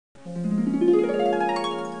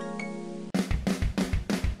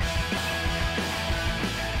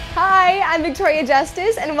I'm Victoria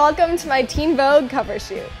Justice, and welcome to my Teen Vogue cover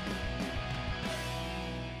shoot.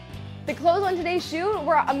 The clothes on today's shoot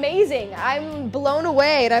were amazing. I'm blown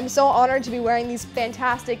away, and I'm so honored to be wearing these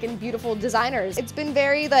fantastic and beautiful designers. It's been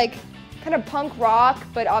very kind of punk rock,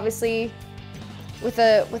 but obviously with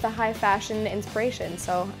a high fashion inspiration,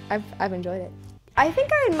 so I've enjoyed it. I think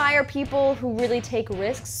I admire people who really take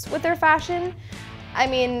risks with their fashion. I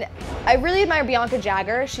mean, I really admire Bianca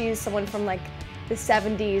Jagger. She's someone from the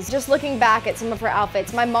 70s. Just looking back at some of her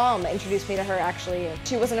outfits, my mom introduced me to her actually.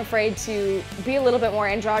 She wasn't afraid to be a little bit more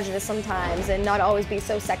androgynous sometimes and not always be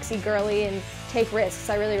so sexy girly and take risks.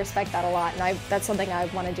 I really respect that a lot, and that's something I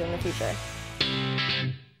want to do in the future.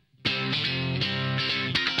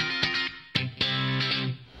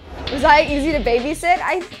 Was I easy to babysit?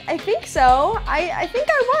 I think so. I think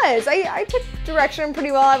I was. I took direction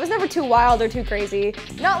pretty well. I was never too wild or too crazy.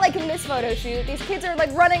 Not like in this photo shoot. These kids are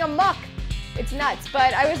running amok. It's nuts,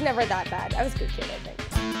 but I was never that bad. I was a good kid, I think.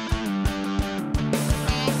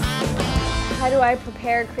 How do I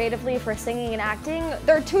prepare creatively for singing and acting?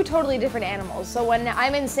 They're two totally different animals. So when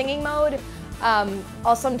I'm in singing mode,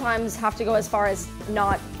 I'll sometimes have to go as far as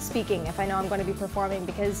not speaking if I know I'm going to be performing,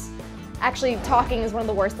 because actually talking is one of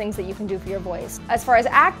the worst things that you can do for your voice. As far as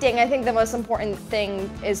acting, I think the most important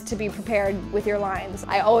thing is to be prepared with your lines.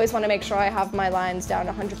 I always want to make sure I have my lines down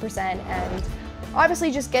 100%, and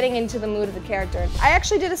obviously just getting into the mood of the character. I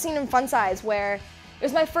actually did a scene in Fun Size where it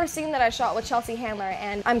was my first scene that I shot with Chelsea Handler,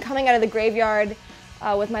 and I'm coming out of the graveyard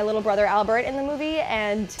with my little brother Albert in the movie,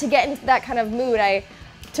 and to get into that kind of mood, I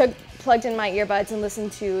plugged in my earbuds and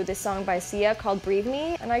listened to this song by Sia called Breathe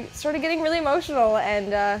Me, and I started getting really emotional,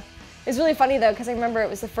 and it was really funny though, because I remember it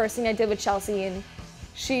was the first thing I did with Chelsea, and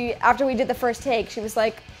after we did the first take, she was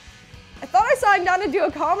like, I thought I signed on to do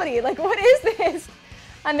a comedy, what is this?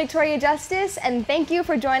 I'm Victoria Justice, and thank you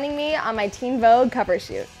for joining me on my Teen Vogue cover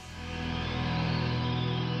shoot.